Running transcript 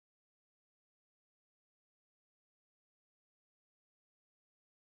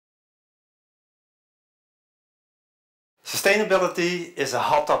Sustainability is a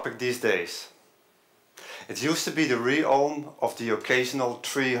hot topic these days. It used to be the realm of the occasional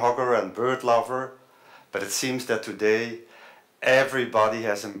tree hugger and bird lover, but it seems that today everybody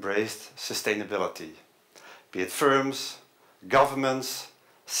has embraced sustainability. Be it firms, governments,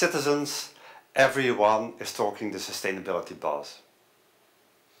 citizens, everyone is talking the sustainability buzz.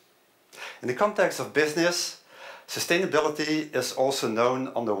 In the context of business, sustainability is also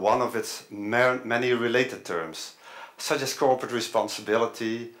known under one of its many related terms, such as corporate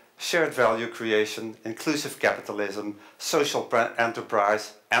responsibility, shared value creation, inclusive capitalism, social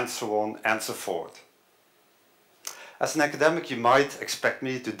enterprise, and so on and so forth. As an academic, you might expect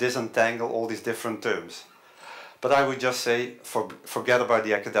me to disentangle all these different terms, but I would just say forget about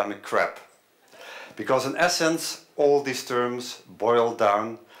the academic crap, because in essence all these terms boil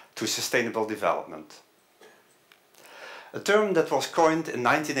down to sustainable development. A term that was coined in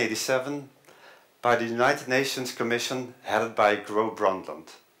 1987 by the United Nations Commission headed by Gro Brundtland,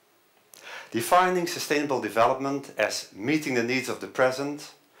 defining sustainable development as meeting the needs of the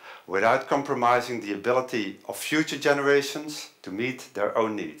present without compromising the ability of future generations to meet their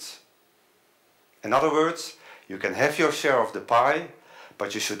own needs. In other words, you can have your share of the pie,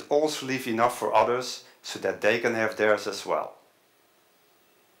 but you should also leave enough for others so that they can have theirs as well.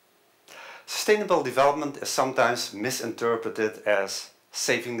 Sustainable development is sometimes misinterpreted as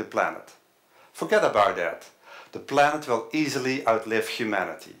saving the planet. Forget about that. The planet will easily outlive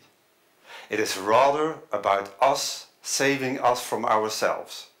humanity. It is rather about us saving us from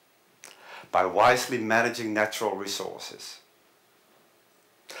ourselves by wisely managing natural resources.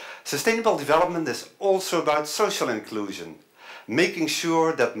 Sustainable development is also about social inclusion, making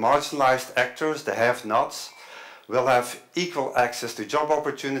sure that marginalized actors, the have-nots, will have equal access to job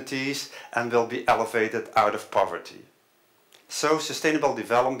opportunities and will be elevated out of poverty. So sustainable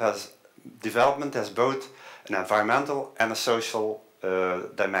development has both an environmental and a social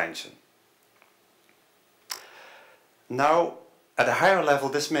dimension. Now, at a higher level,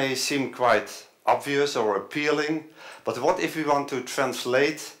 this may seem quite obvious or appealing, but what if we want to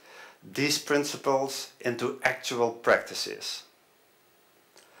translate these principles into actual practices?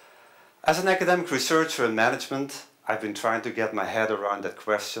 As an academic researcher in management, I've been trying to get my head around that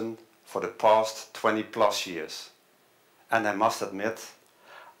question for the past 20+ years. And I must admit,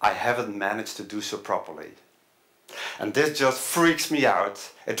 I haven't managed to do so properly. And this just freaks me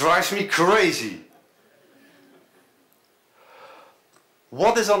out. It drives me crazy.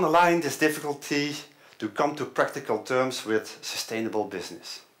 What is underlying this difficulty to come to practical terms with sustainable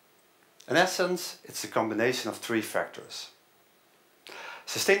business? In essence, it's a combination of three factors.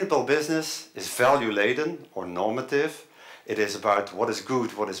 Sustainable business is value-laden or normative. It is about what is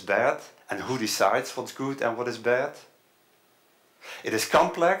good, what is bad, and who decides what's good and what is bad. It is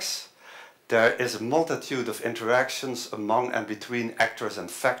complex. There is a multitude of interactions among and between actors and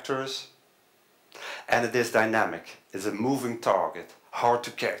factors. And it is dynamic. It's a moving target, hard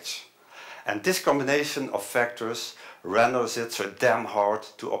to catch. And this combination of factors renders it so damn hard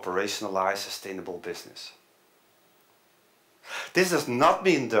to operationalize sustainable business. This does not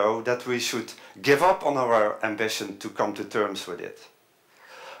mean, though, that we should give up on our ambition to come to terms with it,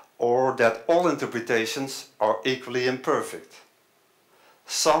 or that all interpretations are equally imperfect.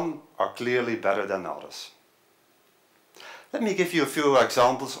 Some are clearly better than others. Let me give you a few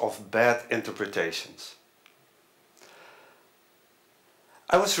examples of bad interpretations.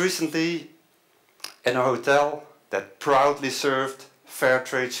 I was recently in a hotel that proudly served fair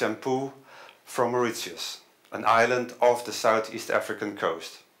trade shampoo from Mauritius, an island off the Southeast African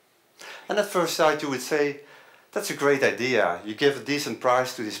coast. And at first sight you would say, that's a great idea. You give a decent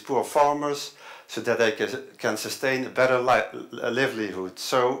price to these poor farmers so that they can sustain a better livelihood.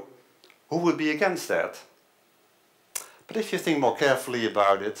 So who would be against that? But if you think more carefully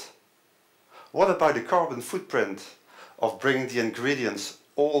about it, what about the carbon footprint of bringing the ingredients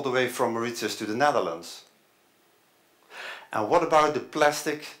all the way from Mauritius to the Netherlands? And what about the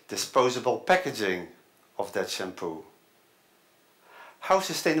plastic disposable packaging of that shampoo? How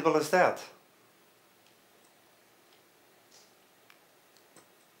sustainable is that?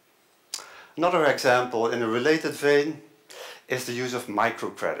 Another example in a related vein is the use of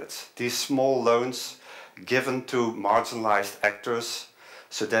microcredits, these small loans given to marginalized actors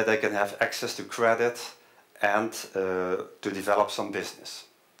so that they can have access to credit and to develop some business.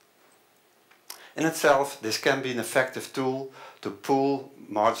 In itself, this can be an effective tool to pull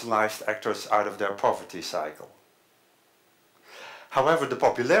marginalized actors out of their poverty cycle. However, the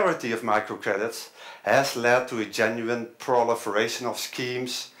popularity of microcredits has led to a genuine proliferation of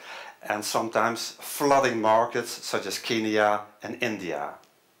schemes and sometimes flooding markets such as Kenya and India.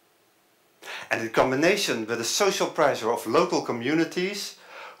 And in combination with the social pressure of local communities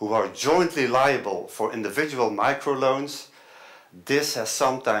who are jointly liable for individual microloans, this has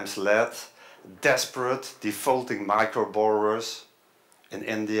sometimes led desperate defaulting micro-borrowers in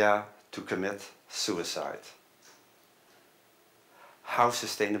India to commit suicide. How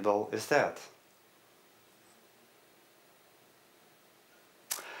sustainable is that?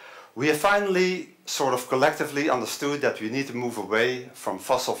 We have finally sort of collectively understood that we need to move away from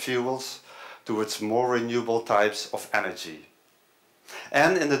fossil fuels towards more renewable types of energy.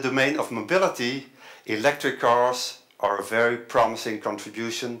 And in the domain of mobility, electric cars are a very promising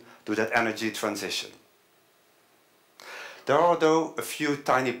contribution to that energy transition. There are, though, a few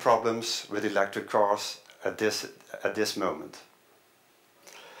tiny problems with electric cars at this moment.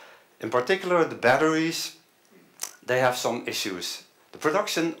 In particular, the batteries, they have some issues. The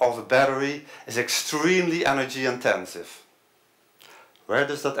production of a battery is extremely energy intensive. Where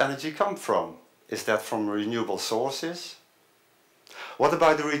does that energy come from? Is that from renewable sources? What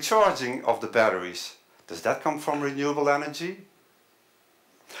about the recharging of the batteries? Does that come from renewable energy?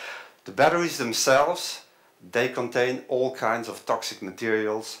 The batteries themselves, they contain all kinds of toxic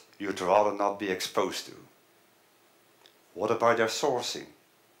materials you'd rather not be exposed to. What about their sourcing?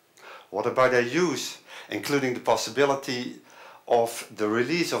 What about their use, including the possibility of the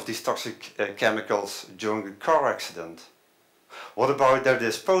release of these toxic chemicals during a car accident? What about their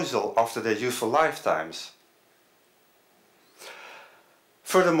disposal after their useful lifetimes?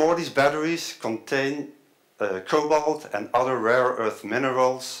 Furthermore, these batteries contain cobalt and other rare earth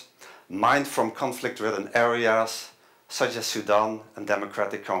minerals mined from conflict-ridden areas such as Sudan and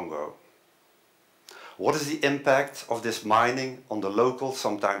Democratic Congo. What is the impact of this mining on the local,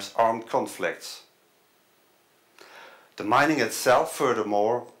 sometimes armed conflicts? The mining itself,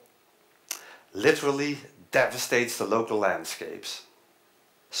 furthermore, literally devastates the local landscapes.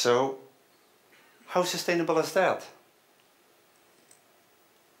 So, how sustainable is that?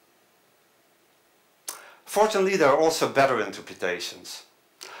 Fortunately, there are also better interpretations.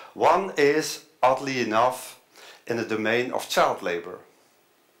 One is, oddly enough, in the domain of child labor.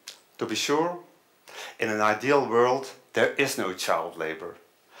 To be sure, in an ideal world, there is no child labor.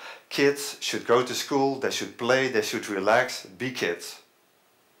 Kids should go to school, they should play, they should relax, be kids.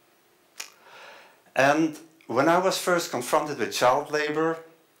 And when I was first confronted with child labor,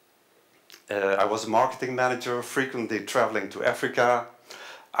 I was a marketing manager, frequently traveling to Africa.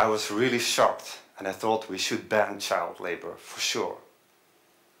 I was really shocked and I thought we should ban child labor for sure.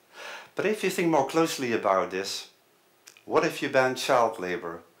 But if you think more closely about this, what if you ban child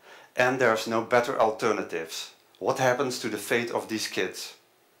labor and there's no better alternatives? What happens to the fate of these kids?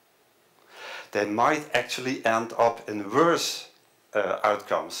 They might actually end up in worse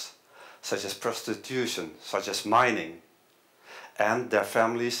outcomes, such as prostitution, such as mining, and their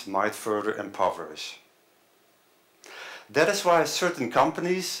families might further impoverish. That is why certain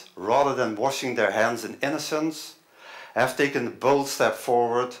companies, rather than washing their hands in innocence, have taken a bold step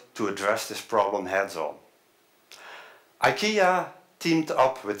forward to address this problem heads-on. IKEA teamed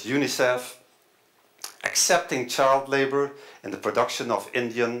up with UNICEF, accepting child labor in the production of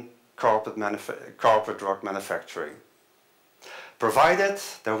Indian carpet rug manufacturing. Provided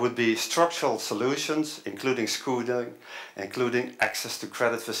there would be structural solutions, including schooling, including access to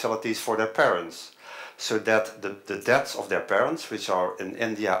credit facilities for their parents, so that the debts of their parents, which are in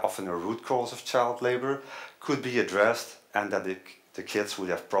India often a root cause of child labor, could be addressed and that the kids would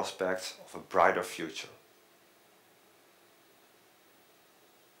have prospects of a brighter future.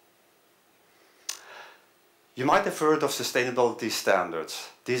 You might have heard of sustainability standards.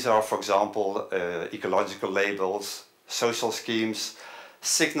 These are, for example, ecological labels, social schemes,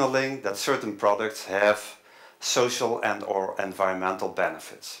 signaling that certain products have social and/or environmental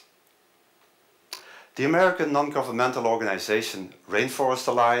benefits. The American non-governmental organization Rainforest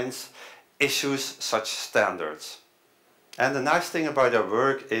Alliance issues such standards. And the nice thing about their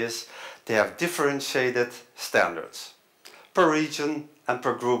work is they have differentiated standards per region and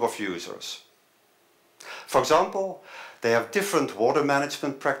per group of users. For example, they have different water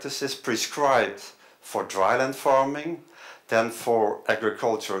management practices prescribed for dryland farming than for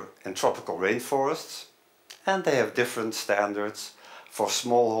agriculture in tropical rainforests, and they have different standards for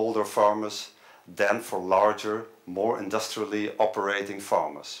smallholder farmers than for larger, more industrially operating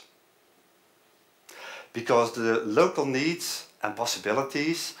farmers. Because the local needs and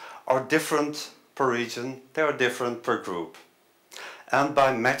possibilities are different per region, they are different per group. And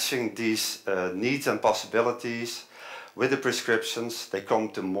by matching these needs and possibilities with the prescriptions, they come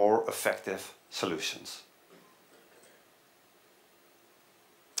to more effective solutions.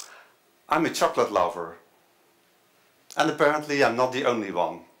 I'm a chocolate lover, and apparently I'm not the only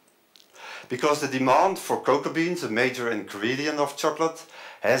one. because the demand for cocoa beans, a major ingredient of chocolate,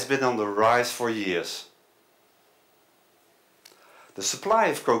 has been on the rise for years. The supply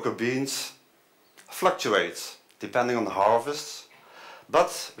of cocoa beans fluctuates depending on the harvests,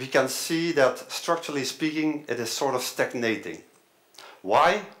 but we can see that structurally speaking it is sort of stagnating.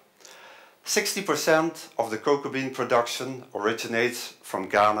 Why? 60% of the cocoa bean production originates from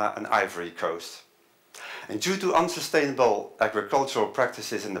Ghana and Ivory Coast. And due to unsustainable agricultural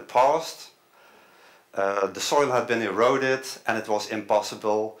practices in the past, the soil had been eroded and it was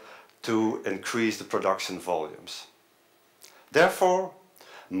impossible to increase the production volumes. Therefore,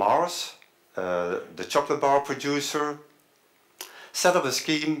 Mars, the chocolate bar producer, set up a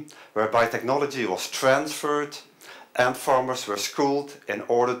scheme whereby technology was transferred and farmers were schooled in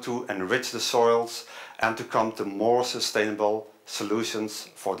order to enrich the soils and to come to more sustainable solutions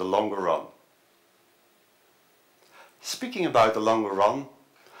for the longer run. Speaking about the longer run,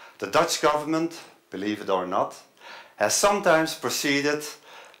 the Dutch government, believe it or not, has sometimes proceeded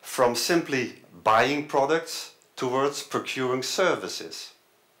from simply buying products towards procuring services.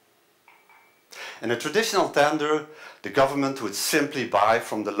 In a traditional tender, the government would simply buy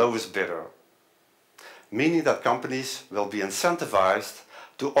from the lowest bidder, meaning that companies will be incentivized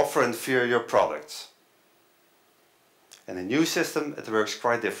to offer inferior products. In a new system, it works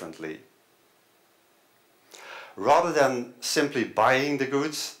quite differently. Rather than simply buying the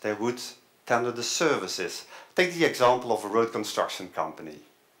goods, they would tender the services. Take the example of a road construction company.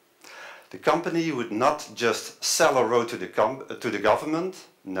 The company would not just sell a road to the government,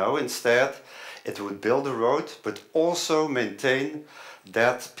 no, instead it would build a road but also maintain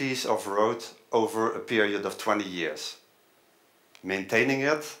that piece of road over a period of 20 years. Maintaining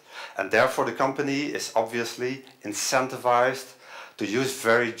it, and therefore the company is obviously incentivized to use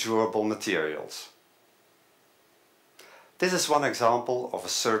very durable materials. This is one example of a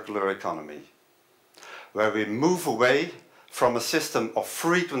circular economy, where we move away from a system of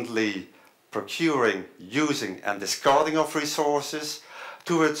frequently procuring, using and discarding of resources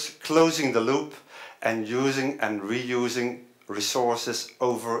towards closing the loop and using and reusing resources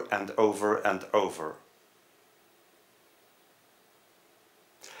over and over and over.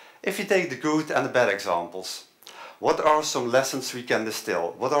 If you take the good and the bad examples, what are some lessons we can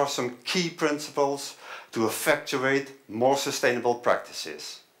distill? What are some key principles to effectuate more sustainable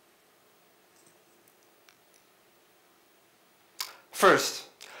practices? First,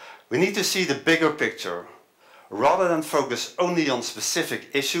 we need to see the bigger picture. Rather than focus only on specific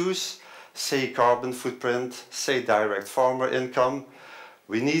issues, say carbon footprint, say direct farmer income,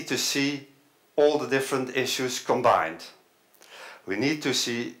 we need to see all the different issues combined. We need to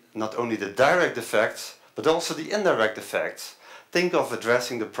see not only the direct effects, but also the indirect effects. Think of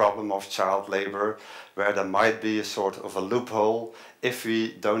addressing the problem of child labor, where there might be a sort of a loophole if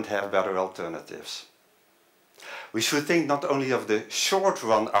we don't have better alternatives. We should think not only of the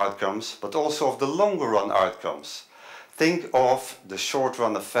short-run outcomes, but also of the longer-run outcomes. Think of the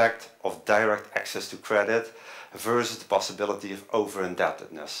short-run effect of direct access to credit versus the possibility of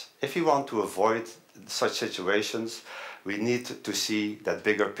over-indebtedness. If we want to avoid such situations, we need to see that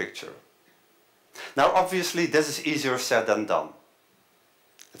bigger picture. Now, obviously, this is easier said than done.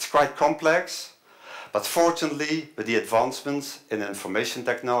 It's quite complex, but fortunately, with the advancements in information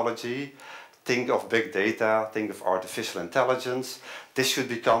technology, think of big data, think of artificial intelligence, this should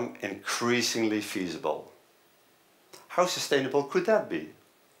become increasingly feasible. How sustainable could that be?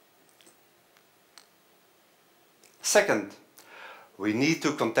 Second, we need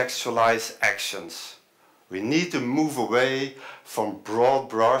to contextualize actions. We need to move away from broad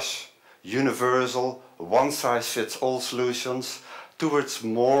brush, universal, one-size-fits-all solutions towards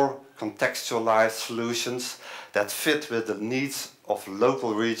more contextualized solutions that fit with the needs of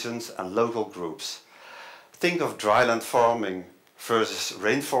local regions and local groups. Think of dryland farming versus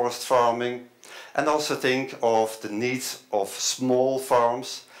rainforest farming, and also think of the needs of small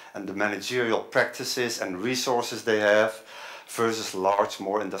farms and the managerial practices and resources they have versus large,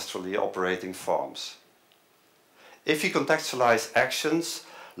 more industrially operating farms. If you contextualize actions,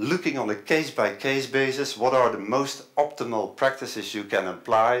 looking on a case-by-case basis, what are the most optimal practices you can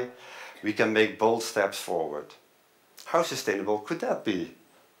apply, we can make bold steps forward. How sustainable could that be?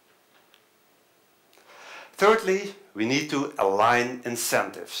 Thirdly, we need to align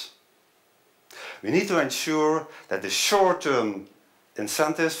incentives. We need to ensure that the short-term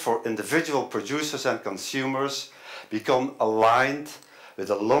incentives for individual producers and consumers become aligned with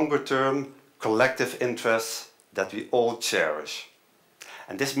the longer-term collective interests that we all cherish.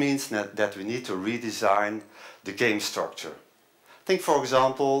 And this means that we need to redesign the game structure. Think, for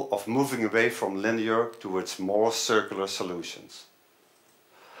example, of moving away from linear towards more circular solutions.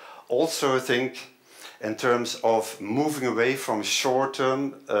 also think in terms of moving away from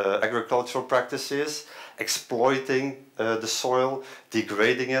short-term agricultural practices, exploiting the soil,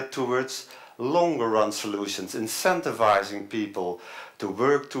 degrading it, towards longer-run solutions, incentivizing people to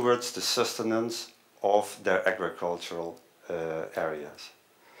work towards the sustenance of their agricultural areas.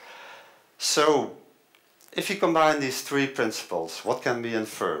 So, if you combine these three principles, what can we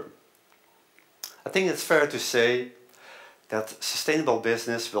infer? I think it's fair to say that sustainable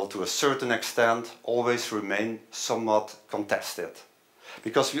business will, to a certain extent, always remain somewhat contested.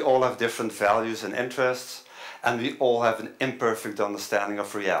 Because we all have different values and interests, and we all have an imperfect understanding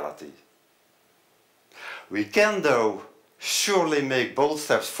of reality. We can, though, surely make bold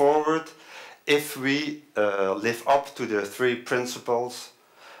steps forward if we live up to the three principles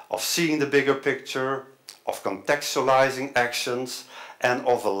of seeing the bigger picture, of contextualizing actions, and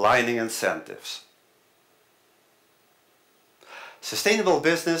of aligning incentives. Sustainable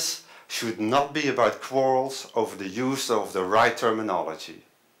business should not be about quarrels over the use of the right terminology.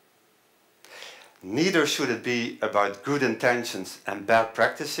 Neither should it be about good intentions and bad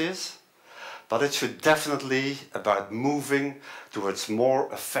practices, but it should definitely be about moving towards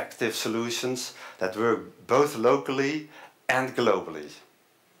more effective solutions that work both locally and globally.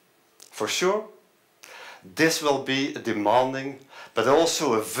 For sure, this will be a demanding, but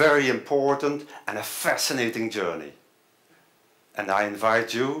also a very important and a fascinating journey. And I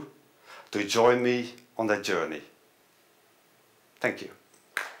invite you to join me on that journey. Thank you.